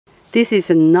This is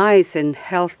a nice and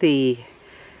healthy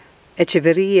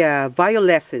Echeveria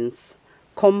violescens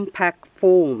compact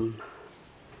form.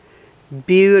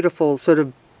 Beautiful, sort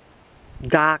of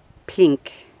dark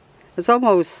pink. It's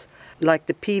almost like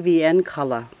the PVN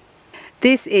color.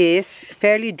 This is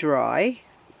fairly dry,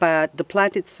 but the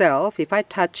plant itself, if I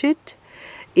touch it,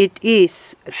 it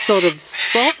is sort of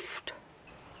soft.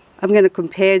 I'm going to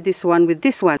compare this one with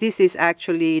this one. This is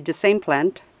actually the same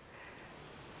plant.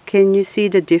 Can you see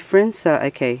the difference?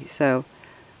 Okay, so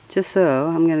just so,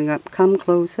 I'm going to come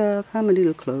closer, come a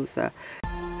little closer.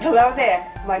 Hello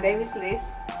there, my name is Liz,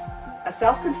 a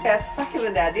self-confessed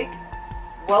succulent addict.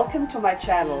 Welcome to my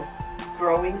channel,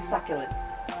 Growing Succulents.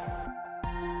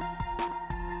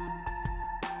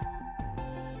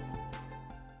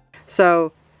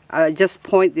 So, I just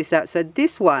point this out. So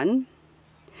this one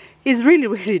is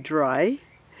really dry.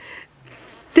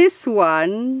 This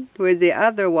one, with the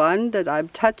other one that I'm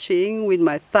touching with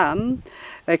my thumb,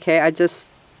 okay, I just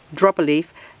drop a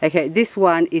leaf. Okay, this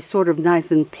one is sort of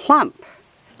nice and plump.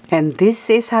 And this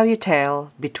is how you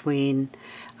tell between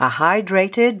a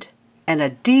hydrated and a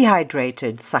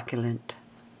dehydrated succulent.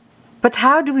 But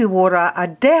how do we water a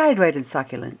dehydrated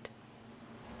succulent?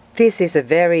 This is a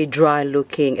very dry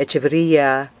looking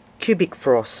Echeveria cubic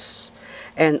frost.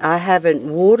 And I haven't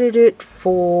watered it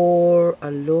for a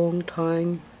long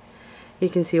time. You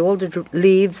can see all the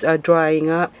leaves are drying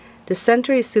up. The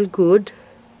center is still good,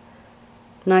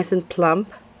 nice and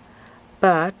plump,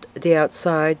 but the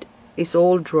outside is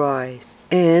all dry.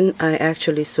 And I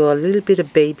actually saw a little bit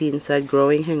of baby inside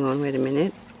growing. Hang on, wait a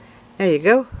minute. There you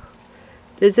go.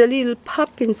 There's a little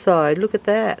pup inside. Look at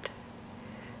that.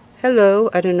 Hello.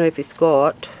 I don't know if it's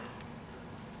got...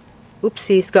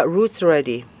 Oopsie, it's got roots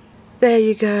already. There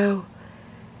you go.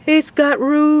 It's got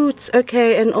roots.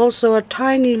 Okay, and also a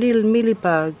tiny little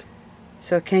mealybug.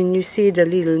 So can you see the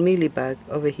little mealybug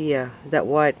over here? That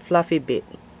white fluffy bit.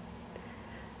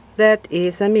 That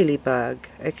is a mealybug.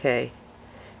 Okay.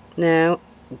 Now,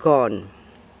 gone.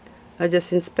 I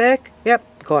just inspect.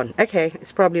 Yep, gone. Okay,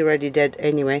 it's probably already dead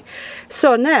anyway.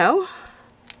 So now,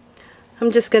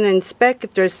 I'm just going to inspect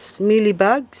if there's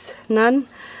mealybugs. None.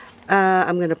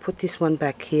 I'm going to put this one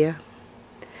back here.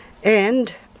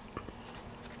 And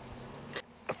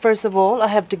first of all, I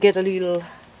have to get a little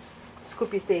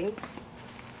scoopy thing.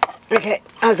 Okay,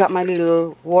 I got my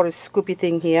little water scoopy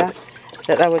thing here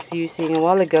that I was using a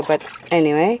while ago, but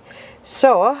anyway.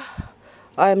 So,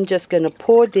 I'm just going to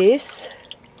pour this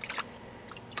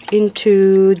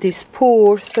into this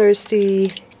poor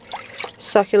thirsty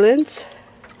succulent.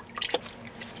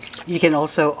 You can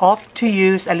also opt to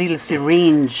use a little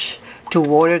syringe to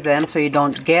water them so you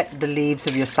don't get the leaves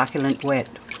of your succulent wet.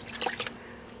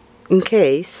 In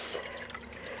case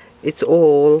it's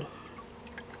all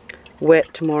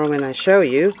wet tomorrow when I show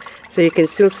you. So you can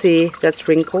still see that's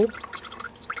wrinkled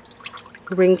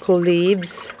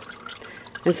leaves.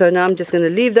 And so now I'm just going to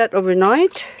leave that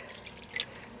overnight.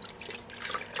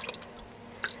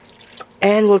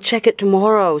 And we'll check it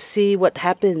tomorrow, see what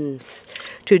happens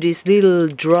to this little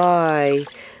dry,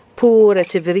 poor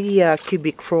Echeveria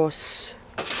cubic frost.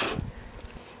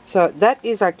 So that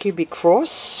is our cubic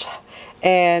frost.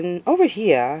 And over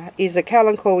here is a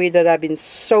kalanchoe that I've been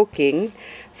soaking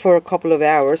for a couple of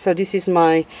hours. So this is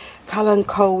my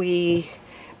kalanchoe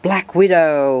Black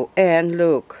Widow. And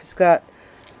look, it's got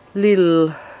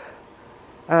little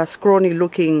scrawny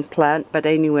looking plant, but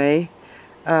anyway,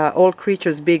 all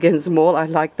creatures big and small, I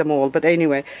like them all. But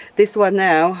anyway, this one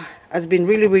now has been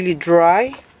really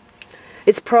dry.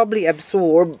 It's probably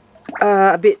absorbed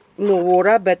a bit more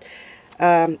water, but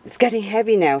it's getting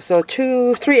heavy now. So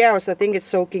 2-3 hours I think it's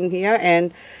soaking here.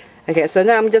 And okay, so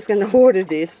now I'm just going to water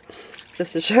this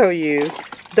just to show you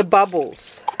the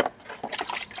bubbles.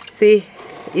 See,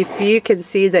 if you can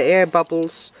see the air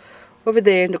bubbles over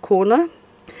there in the corner,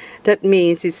 that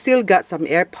means it's still got some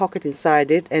air pocket inside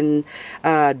it and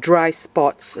dry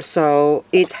spots, so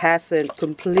it hasn't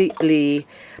completely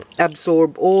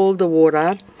absorbed all the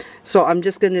water. So I'm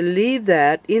just going to leave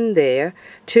that in there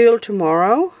till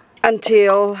tomorrow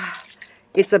until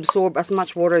it's absorbed as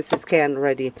much water as it can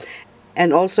already.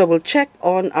 And also we'll check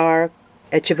on our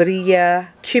Echeveria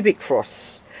cubic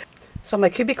frost. So my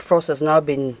cubic frost has now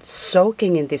been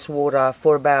soaking in this water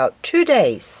for about 2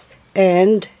 days,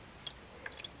 and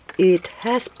it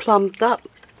has plumped up.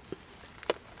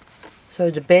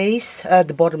 So the base,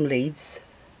 the bottom leaves,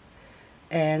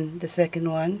 and the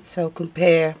second one. So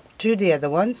compare to the other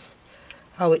ones,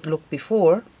 how it looked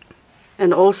before.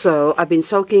 And also, I've been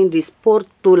soaking this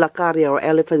portulacaria or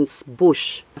elephant's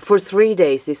bush for 3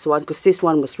 days, this one, because this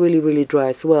one was really dry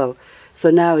as well. So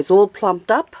now it's all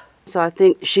plumped up. So I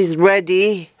think she's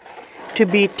ready to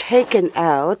be taken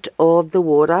out of the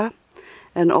water.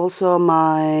 And also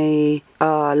my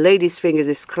lady's fingers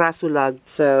is crasulag.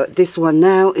 So this one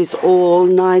now is all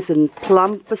nice and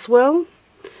plump as well.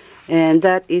 And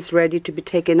that is ready to be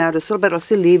taken out as well. But I'll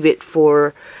still leave it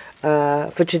for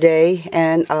today.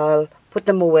 And I'll put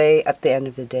them away at the end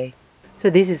of the day. So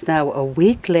this is now a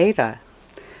week later.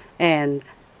 And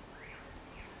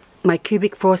my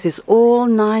cubic frost is all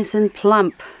nice and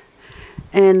plump.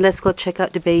 And let's go check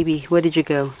out the baby. Where did you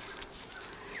go?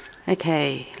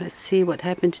 Okay, let's see what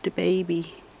happened to the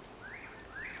baby.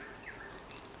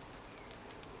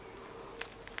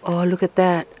 Oh, look at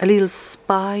that. A little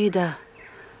spider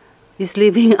is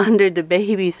living under the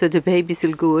baby, so the baby's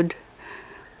still good.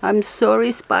 I'm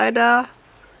sorry, spider.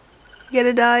 You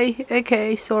gonna die?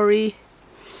 Okay, sorry.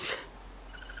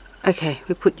 Okay,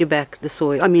 we put you back the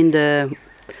soil. I mean the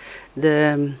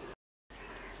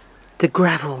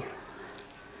gravel.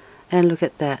 And look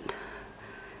at that.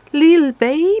 Little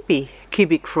baby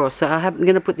cubic frost. So I'm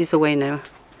gonna put this away now.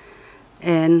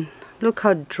 And look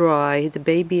how dry the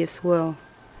baby as well.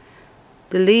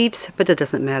 The leaves, but it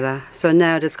doesn't matter. So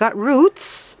now it's got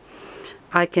roots.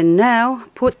 I can now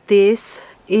put this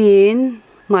in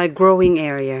my growing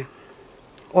area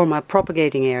or my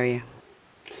propagating area.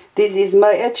 This is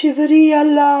my Echeveria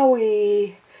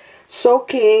Laui,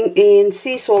 soaking in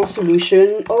sea salt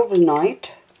solution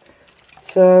overnight.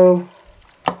 So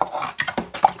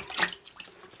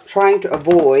trying to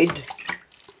avoid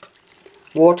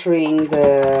watering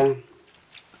the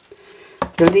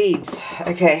leaves.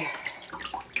 Okay,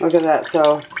 look at that.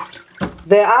 So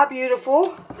they are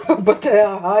beautiful, but they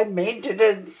are high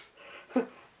maintenance.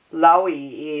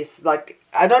 Laui is like,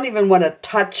 I don't even want to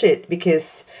touch it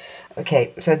because,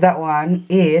 okay, so that one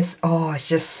is, oh, it's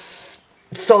just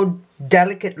so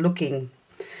delicate looking.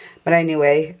 But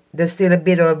anyway, there's still a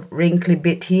bit of wrinkly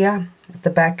bit here at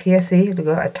the back here. See, look,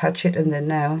 I touch it and then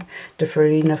now the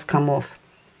farinas come off.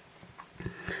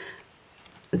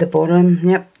 The bottom,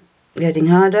 yep, getting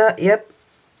harder, yep.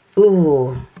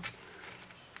 Ooh,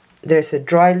 there's a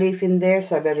dry leaf in there,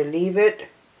 so I better leave it.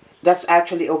 That's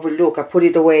actually overlooked. I put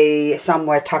it away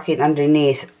somewhere, tuck it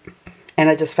underneath. And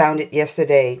I just found it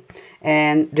yesterday.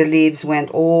 And the leaves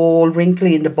went all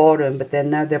wrinkly in the bottom, but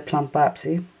then now they're plump up,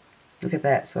 see? Look at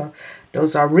that. So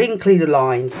those are wrinkly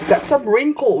lines. Got some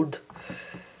wrinkled.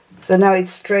 So now it's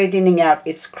straightening out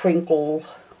its crinkle.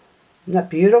 Isn't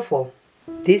that beautiful?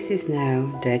 This is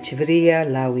now the Echeveria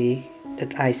Laui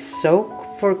that I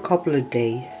soak for a couple of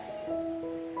days.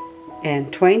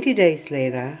 And 20 days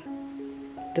later,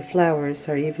 the flowers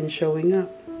are even showing up.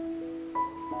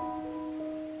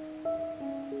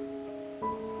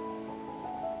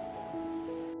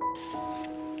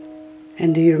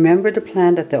 And do you remember the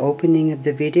plant at the opening of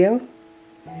the video?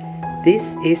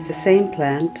 This is the same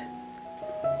plant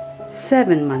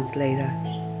 7 months later.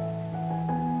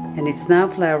 And it's now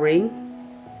flowering.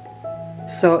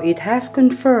 So it has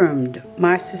confirmed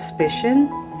my suspicion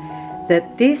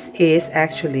that this is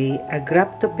actually a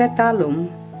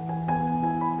Graptopetalum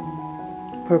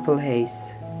purple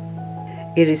haze.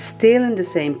 It is still in the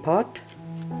same pot.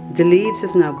 The leaves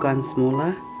has now gone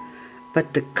smaller,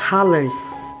 but the colors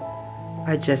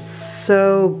are just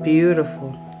so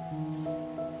beautiful.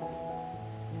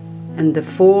 And the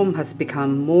form has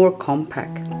become more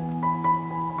compact.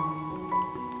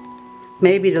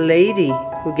 Maybe the lady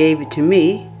who gave it to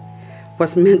me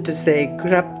was meant to say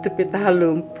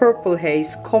Graptopetalum purple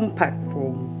haze compact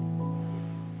form.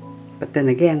 But then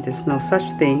again, there's no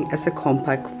such thing as a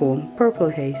compact form purple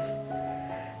haze,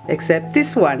 except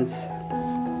this one's.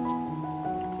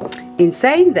 In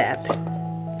saying that,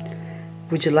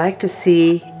 would you like to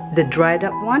see the dried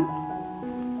up one?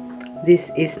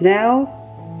 This is now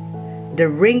the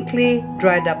wrinkly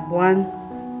dried up one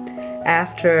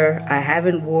after I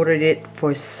haven't watered it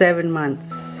for 7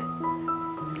 months.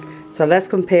 So let's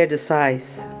compare the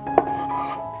size.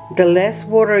 The less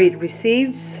water it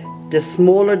receives, the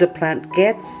smaller the plant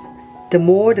gets, the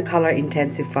more the color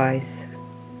intensifies.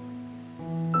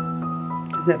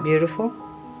 Isn't that beautiful?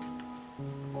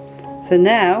 So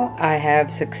now I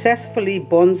have successfully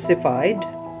bonsified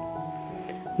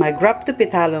my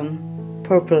Graptopetalum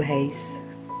purple haze.